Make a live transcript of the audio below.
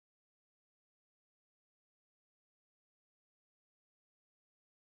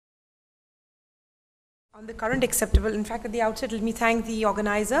On the current acceptable, in fact, at the outset, let me thank the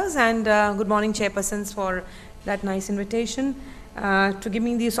organizers and good morning chairpersons for that nice invitation to give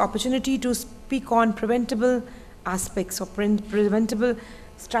me this opportunity to speak on preventable aspects or preventable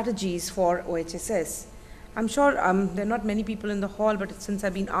strategies for OHSS. I'm sure there are not many people in the hall, but since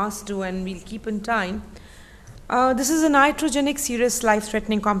I've been asked to and we'll keep in time. This is a iatrogenic serious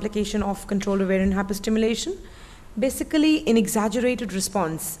life-threatening complication of controlled ovarian hyperstimulation. Basically an exaggerated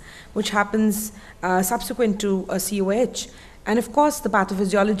response which happens subsequent to a COH. And of course the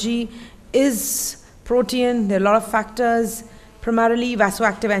pathophysiology is protein. There are a lot of factors, primarily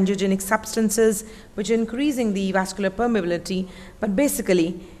vasoactive angiogenic substances which are increasing the vascular permeability, but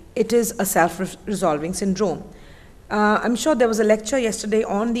basically it is a self-resolving syndrome. I'm sure there was a lecture yesterday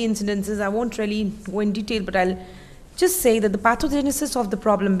on the incidences. I won't really go in detail, but I'll just say that the pathogenesis of the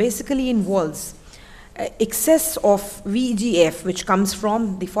problem basically involves excess of VEGF, which comes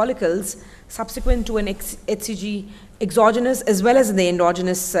from the follicles subsequent to an HCG exogenous as well as the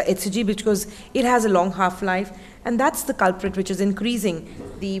endogenous HCG, because it has a long half-life, and that's the culprit which is increasing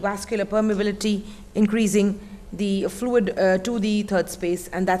the vascular permeability, increasing the fluid to the third space,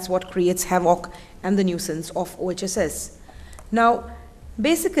 and that's what creates havoc and the nuisance of OHSS. Now,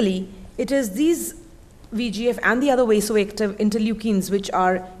 basically, it is these VEGF and the other vasoactive interleukins which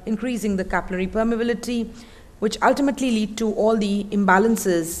are increasing the capillary permeability, which ultimately lead to all the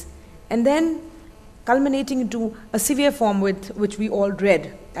imbalances and then culminating into a severe form with which we all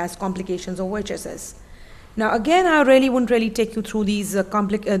dread as complications of OHSS. Now again, I really wouldn't really take you through these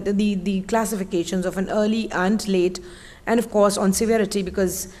the classifications of an early and late, and of course on severity,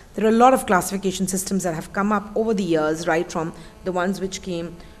 because there are a lot of classification systems that have come up over the years, right from the ones which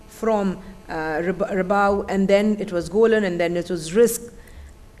came from Rabau, and then it was Golan, and then it was RISC.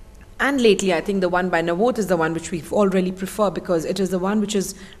 And lately, I think the one by Navot is the one which we all really prefer, because it is the one which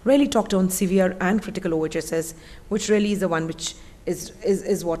is really talked on severe and critical OHSS, which really is the one which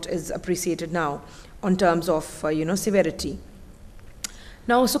is what is appreciated now on terms of severity.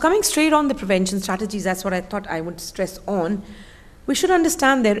 Now, so coming straight on the prevention strategies, that's what I thought I would stress on. We should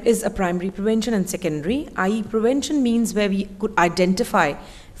understand there is a primary prevention and secondary, i.e. prevention means where we could identify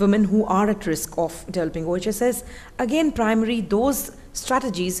women who are at risk of developing OHSS. Again, primary, those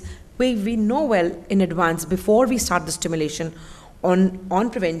strategies where we know well in advance before we start the stimulation on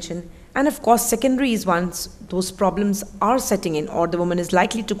prevention. And of course, secondary is once those problems are setting in or the woman is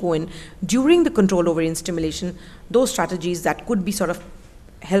likely to go in during the controlled ovarian stimulation, those strategies that could be sort of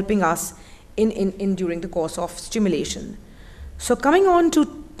helping us in during the course of stimulation. So coming on to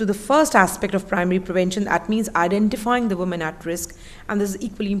the first aspect of primary prevention, that means identifying the women at risk, and this is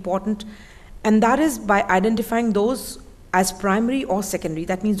equally important, and that is by identifying those as primary or secondary.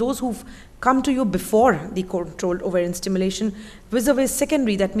 That means those who've come to you before the controlled ovarian stimulation, vis-a-vis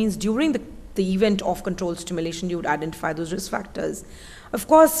secondary, that means during the event of controlled stimulation, you would identify those risk factors. Of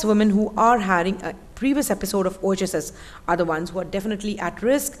course, women who are having a previous episode of OHSS are the ones who are definitely at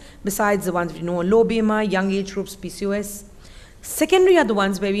risk, besides the ones we know, low BMI, young age groups, PCOS. Secondary are the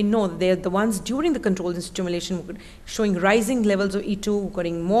ones where we know they're the ones during the controlled stimulation showing rising levels of E2,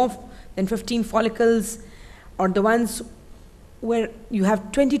 getting more than 15 follicles, or the ones where you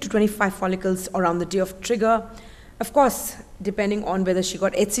have 20 to 25 follicles around the day of trigger. Of course, depending on whether she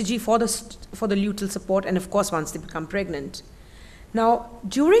got HCG for the luteal support, and of course once they become pregnant. Now,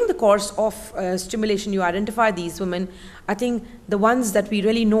 during the course of stimulation, you identify these women. I think the ones that we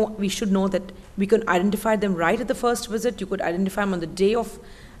really know, we should know that we can identify them right at the first visit. You could identify them on the day of,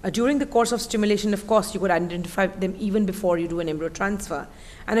 during the course of stimulation. Of course, you could identify them even before you do an embryo transfer.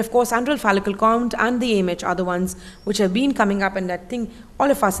 And of course, antral follicle count and the AMH are the ones which have been coming up, and I think all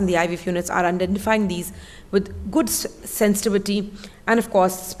of us in the IVF units are identifying these with good sensitivity, and of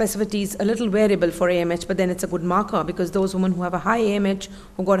course, specificity is a little variable for AMH, but then it's a good marker, because those women who have a high AMH,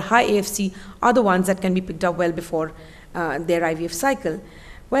 who got high AFC, are the ones that can be picked up well before their IVF cycle.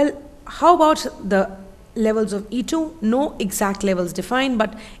 Well, how about the levels of E2? No exact levels defined,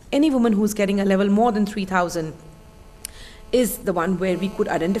 but any woman who's getting a level more than 3,000 is the one where we could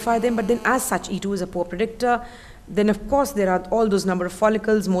identify them. But then as such, E2 is a poor predictor. Then of course there are all those number of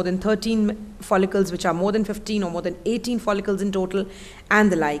follicles, more than 13 follicles which are more than 15 or more than 18 follicles in total,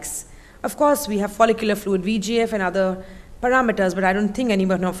 and the likes. Of course we have follicular fluid VEGF and other parameters, but I don't think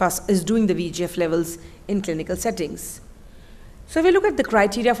anyone of us is doing the VEGF levels in clinical settings. So if we look at the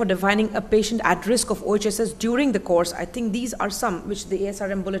criteria for defining a patient at risk of OHSS during the course, I think these are some which the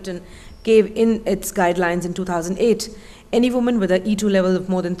ASRM bulletin gave in its guidelines in 2008. Any woman with an E2 level of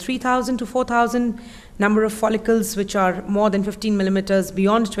more than 3,000 to 4,000, number of follicles which are more than 15 millimeters,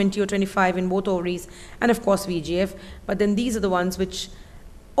 beyond 20 or 25 in both ovaries, and of course VEGF. But then these are the ones which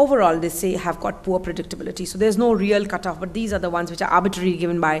overall they say have got poor predictability. So there's no real cutoff, but these are the ones which are arbitrarily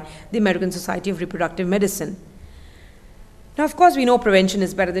given by the American Society of Reproductive Medicine. Now, of course, we know prevention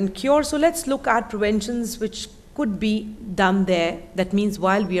is better than cure, so let's look at preventions which could be done there. That means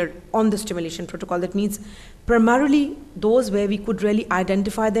while we are on the stimulation protocol, that means primarily those where we could really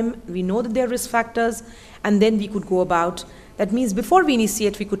identify them, we know that there are risk factors, and then we could go about. That means before we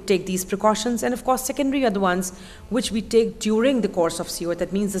initiate, we could take these precautions, and of course secondary are the ones which we take during the course of COH.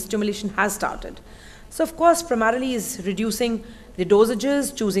 That means the stimulation has started. So of course primarily is reducing the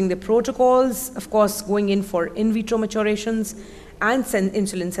dosages, choosing the protocols, of course going in for in vitro maturations and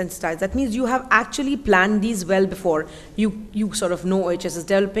insulin sensitized. That means you have actually planned these well before you sort of know OHS is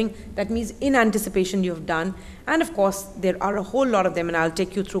developing. That means in anticipation you have done, and of course there are a whole lot of them, and I'll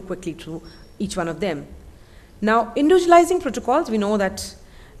take you through quickly through each one of them. Now, individualizing protocols, we know that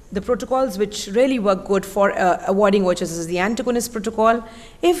the protocols which really work good for avoiding OHSS is the antagonist protocol.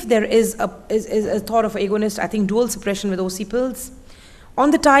 If there is a thought of agonist, I think dual suppression with OC pills.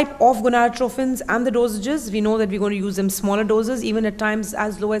 On the type of gonadotropins and the dosages, we know that we're going to use them smaller doses, even at times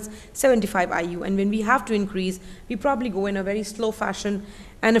as low as 75 IU. And when we have to increase, we probably go in a very slow fashion,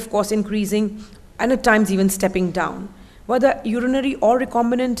 and of course increasing, and at times even stepping down. Whether urinary or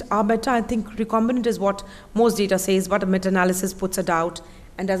recombinant are better, I think recombinant is what most data says, but a meta-analysis puts a doubt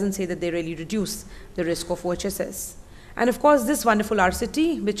and doesn't say that they really reduce the risk of OHSS. And of course, this wonderful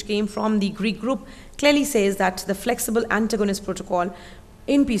RCT, which came from the Greek group, clearly says that the flexible antagonist protocol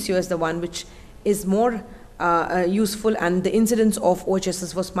in PCOS is the one which is more useful, and the incidence of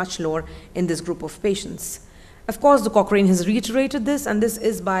OHSS was much lower in this group of patients. Of course, the Cochrane has reiterated this, and this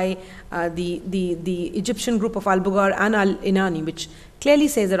is by the Egyptian group of Al-Bugar and Al-Inani, which clearly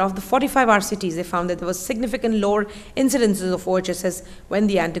says that of the 45 RCTs, they found that there was significant lower incidences of OHSS when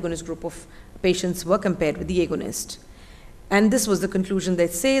the antagonist group of patients were compared with the agonist. And this was the conclusion. They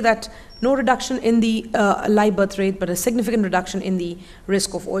say that no reduction in the live birth rate, but a significant reduction in the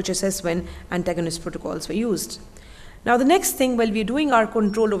risk of OHSS when antagonist protocols were used. Now, the next thing while we're doing our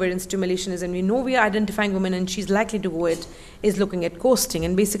controlled ovarian stimulation is, and we know we are identifying women and she's likely to go it, is looking at coasting.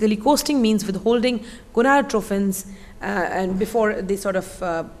 And basically coasting means withholding gonadotropins and before they sort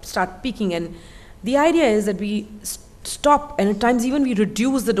of start peaking. And the idea is that we stop, and at times even we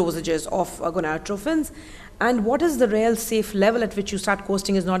reduce the dosages of gonadotropins. And what is the real safe level at which you start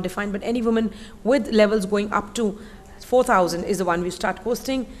coasting is not defined, but any woman with levels going up to 4,000 is the one we start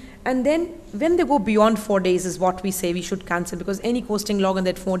coasting. And then when they go beyond 4 days is what we say we should cancel, because any coasting longer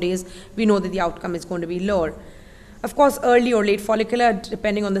than 4 days, we know that the outcome is going to be lower. Of course, early or late follicular,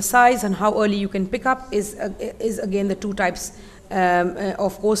 depending on the size and how early you can pick up, is again the two types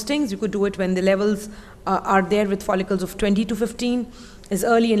of coastings. You could do it when the levels are there with follicles of 20 to 15. Is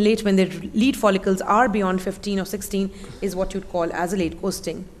early and late when the lead follicles are beyond 15 or 16 is what you'd call as a late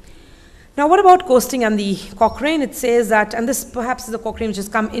coasting. Now, what about coasting and the Cochrane? It says that, and this perhaps is the Cochrane which has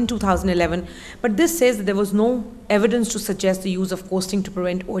come in 2011, but this says that there was no evidence to suggest the use of coasting to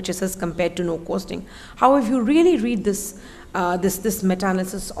prevent OHSS compared to no coasting. However, if you really read this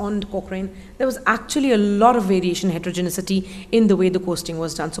meta-analysis on Cochrane, there was actually a lot of variation, heterogeneity in the way the coasting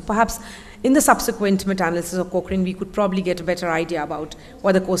was done. So perhaps in the subsequent meta-analysis of Cochrane, we could probably get a better idea about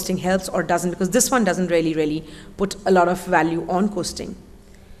whether coasting helps or doesn't, because this one doesn't really put a lot of value on coasting.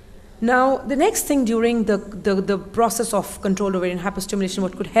 Now, the next thing during the process of controlled ovarian hyperstimulation,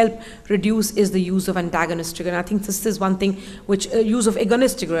 what could help reduce is the use of antagonist trigger. And I think this is one thing which use of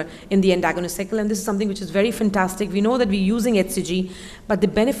agonist trigger in the antagonist cycle, and this is something which is very fantastic. We know that we're using HCG, but the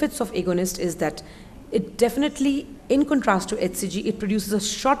benefits of agonist is that it definitely, in contrast to HCG, it produces a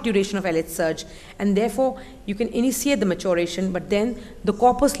short duration of LH surge, and therefore you can initiate the maturation, but then the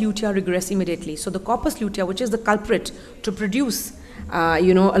corpus lutea regress immediately. So the corpus lutea, which is the culprit to produce a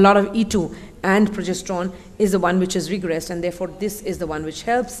lot of E2 and progesterone, is the one which is regressed, and therefore this is the one which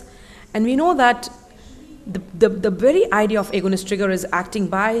helps. And we know that the very idea of agonist trigger is acting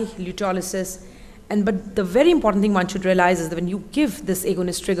by luteolysis, but the very important thing one should realize is that when you give this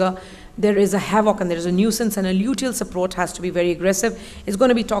agonist trigger, there is a havoc and there is a nuisance, and a luteal support has to be very aggressive. It's going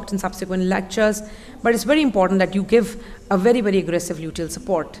to be talked in subsequent lectures, but it's very important that you give a very aggressive luteal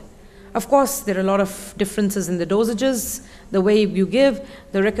support. Of course, there are a lot of differences in the dosages, the way you give.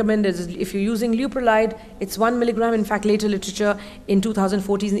 The recommended is if you're using leuprolide, it's 1 milligram. In fact, later literature in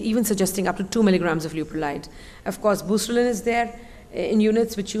 2014 even suggesting up to 2 milligrams of leuprolide. Of course, boostrolin is there in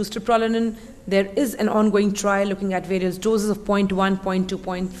units which use triptolin. There is an ongoing trial looking at various doses of 0.1, 0.2,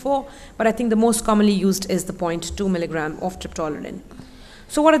 0.4, but I think the most commonly used is the 0.2 milligram of triptolin.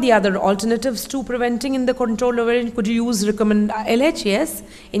 So what are the other alternatives to preventing in the controlled ovarian? Could you use recombinant LH? Yes.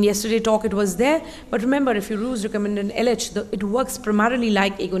 In yesterday's talk it was there. But remember, if you use recombinant LH, it works primarily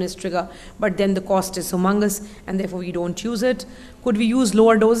like agonist trigger, but then the cost is humongous and therefore we don't use it. Could we use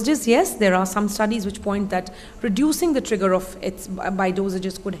lower dosages? Yes, there are some studies which point that reducing the trigger of its by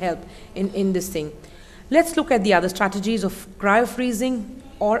dosages could help in this thing. Let's look at the other strategies of cryofreezing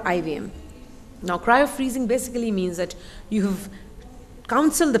or IVM. Now, cryofreezing basically means that you have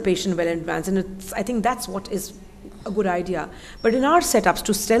counsel the patient well in advance, and I think that's what is a good idea. But in our setups,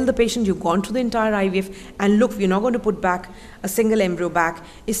 to tell the patient you've gone through the entire IVF and look, we're not going to put back a single embryo back,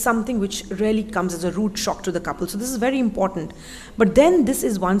 is something which really comes as a rude shock to the couple. So this is very important. But then this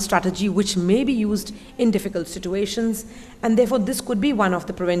is one strategy which may be used in difficult situations, and therefore this could be one of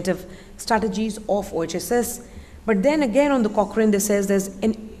the preventive strategies of OHSS. But then again on the Cochrane, they says there's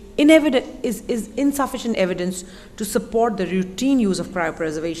insufficient evidence to support the routine use of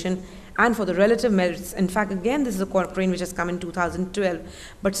cryopreservation and for the relative merits. In fact, again, this is a Cochrane which has come in 2012,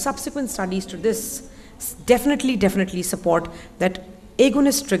 but subsequent studies to this definitely support that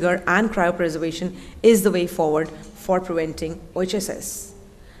agonist trigger and cryopreservation is the way forward for preventing OHSS.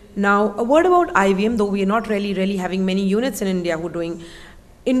 Now, a word about IVM, though we are not really having many units in India who are doing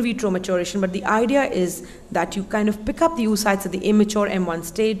in vitro maturation, but the idea is that you kind of pick up the oocytes at the immature M1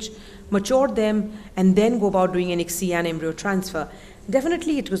 stage, mature them, and then go about doing an ICSI and embryo transfer.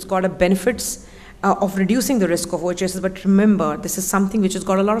 Definitely it has got a benefits of reducing the risk of OHSS, but remember, this is something which has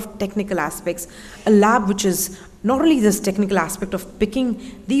got a lot of technical aspects. A lab which is not only this technical aspect of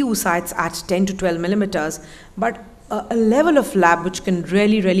picking the oocytes at 10 to 12 millimeters, but a level of lab which can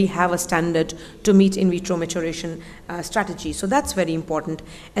really have a standard to meet in vitro maturation strategy. So that's very important.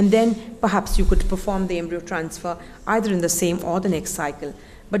 And then perhaps you could perform the embryo transfer either in the same or the next cycle.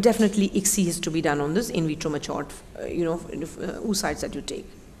 But definitely ICSI is to be done on this in vitro matured oocytes that you take.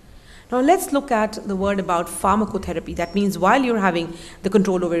 Now let's look at the word about pharmacotherapy. That means while you're having the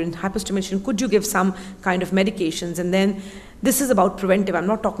controlled ovarian hyperstimulation, could you give some kind of medications? And then this is about preventive. I'm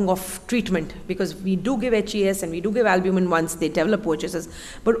not talking of treatment, because we do give HES and we do give albumin once they develop OHSS.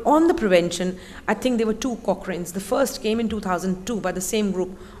 But on the prevention, I think there were two Cochranes. The first came in 2002 by the same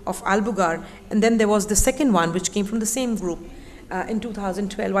group of Albugar, and then there was the second one which came from the same group in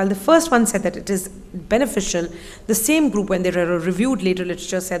 2012. While the first one said that it is beneficial, the same group, when they reviewed later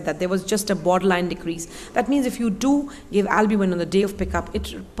literature, said that there was just a borderline decrease. That means if you do give albumin on the day of pickup,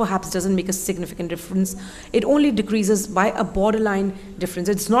 it perhaps doesn't make a significant difference. It only decreases by a borderline difference.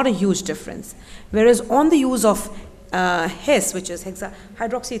 It's not a huge difference. Whereas on the use of HES, which is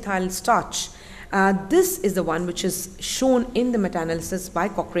hydroxyethyl starch, this is the one which is shown in the meta-analysis by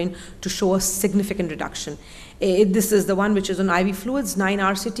Cochrane to show a significant reduction. This is the one which is on IV fluids, 9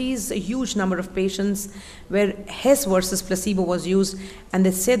 RCTs, a huge number of patients where HES versus placebo was used, and they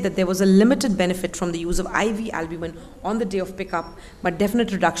said that there was a limited benefit from the use of IV albumin on the day of pickup, but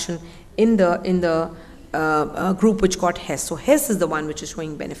definite reduction in the group which got HES. So HES is the one which is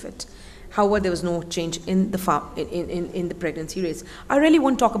showing benefit. However, there was no change in the pregnancy rates. I really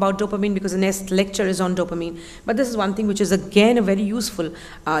won't talk about dopamine because the next lecture is on dopamine, but this is one thing which is again a very useful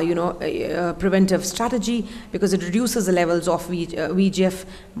preventive strategy, because it reduces the levels of VEGF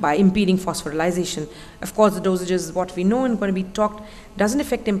by impeding phosphorylation. Of course, the dosages is what we know and going to be talked, doesn't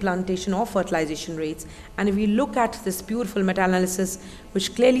affect implantation or fertilization rates. And if we look at this beautiful meta-analysis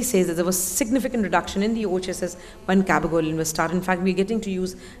which clearly says that there was significant reduction in the OHSS when cabergoline was started. In fact, we're getting to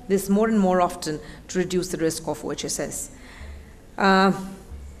use this more and more often to reduce the risk of OHSS.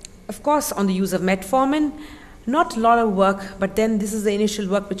 Of course, on the use of metformin, not a lot of work, but then this is the initial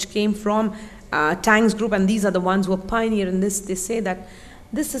work which came from Tang's group, and these are the ones who are pioneer in this. They say that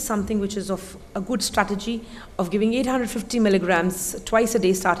this is something which is of a good strategy of giving 850 milligrams twice a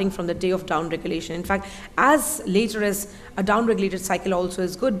day starting from the day of downregulation. In fact, as later as a downregulated cycle also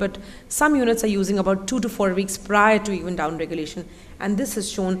is good, but some units are using about 2 to 4 weeks prior to even downregulation. And this is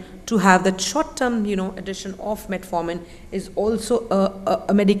shown to have that short-term, addition of metformin is also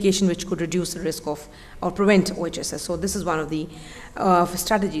a medication which could reduce the risk of or prevent OHSS. So this is one of the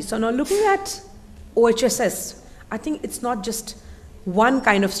strategies. So now looking at OHSS, I think it's not just one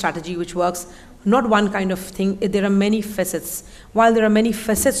kind of strategy which works, not one kind of thing. There are many facets. While there are many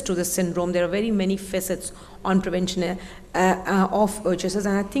facets to this syndrome, there are very many facets on prevention of OHSS,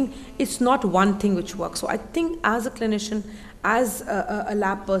 and I think it's not one thing which works. So I think as a clinician, as a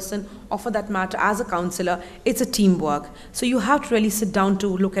lab person, or for that matter, as a counselor, it's a teamwork. So you have to really sit down to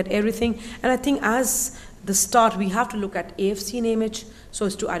look at everything. And I think as the start, we have to look at AFC and AMH so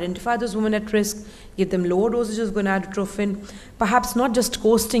as to identify those women at risk, give them lower dosages of gonadotropin, perhaps not just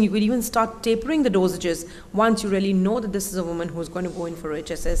coasting, you could even start tapering the dosages once you really know that this is a woman who's going to go in for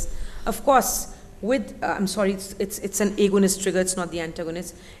OHSS. Of course, with, I'm sorry, it's an agonist trigger, it's not the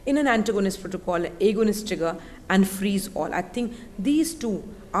antagonist. In an antagonist protocol, agonist trigger and freeze all. I think these two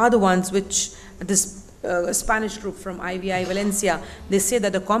are the ones which this Spanish group from IVI Valencia, they say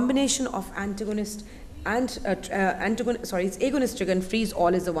that the combination of antagonist and it's agonist trigger and freeze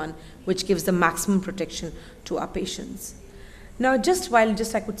all is the one which gives the maximum protection to our patients. Now, I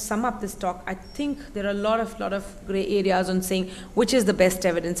could sum up this talk, I think there are a lot of gray areas on saying which is the best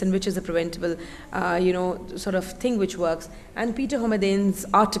evidence and which is the preventable, sort of thing which works. And Peter Homedane's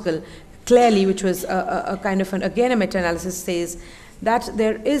article, clearly, which was a kind of again a meta-analysis, says that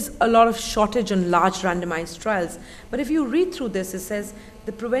there is a lot of shortage on large randomized trials. But if you read through this, it says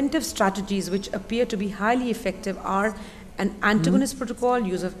the preventive strategies which appear to be highly effective are an antagonist protocol,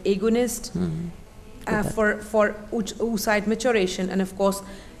 use of agonist, for oocyte maturation, and of course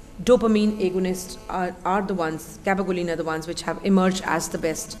dopamine agonists are the ones, gabagoline are the ones which have emerged as the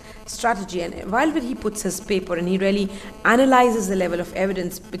best strategy. And while he puts his paper and he really analyzes the level of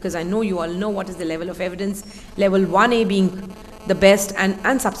evidence, because I know you all know what is the level of evidence, level 1A being the best,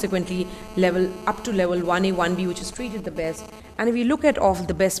 and subsequently up to level 1A, 1B, which is treated the best. And if we look at all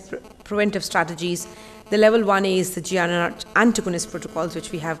the best preventive strategies, the level 1A is the GnRH antagonist protocols,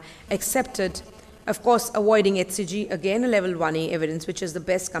 which we have accepted. Of course, avoiding HCG, again a level 1A evidence, which is the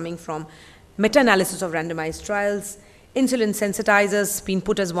best coming from meta-analysis of randomized trials. Insulin sensitizers being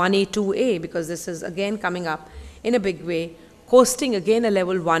put as 1A, 2A, because this is again coming up in a big way. Coasting, again a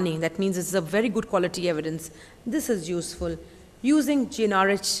level 1A, that means it's a very good quality evidence. This is useful. Using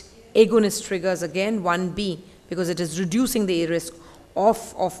GnRH agonist triggers, again 1B, because it is reducing the risk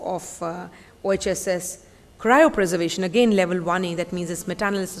of OHSS. Cryopreservation, again level 1A, that means it's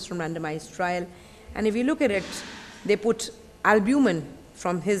meta-analysis from randomized trial. And if you look at it, they put albumin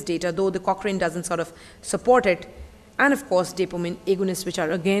from his data, though the Cochrane doesn't sort of support it, and of course dopamine agonists, which are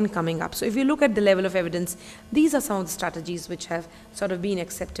again coming up. So if you look at the level of evidence, these are some of the strategies which have sort of been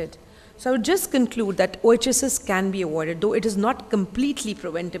accepted. So I would just conclude that OHSS can be avoided, though it is not completely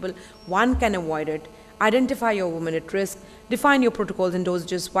preventable. One can avoid it. Identify your woman at risk, define your protocols and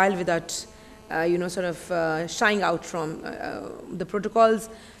dosages while without shying out from the protocols.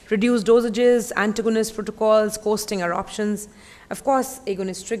 Reduce dosages, antagonist protocols, coasting are options. Of course,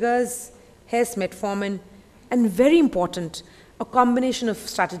 agonist triggers, HES, metformin, and very important, a combination of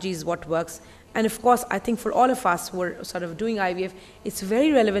strategies what works. And of course, I think for all of us who are sort of doing IVF, it's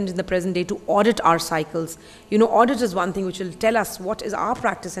very relevant in the present day to audit our cycles. Audit is one thing which will tell us what is our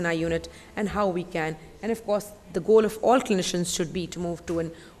practice in our unit and how we can. And of course, the goal of all clinicians should be to move to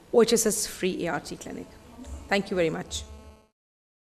an OHSS-free ART clinic. Thank you very much.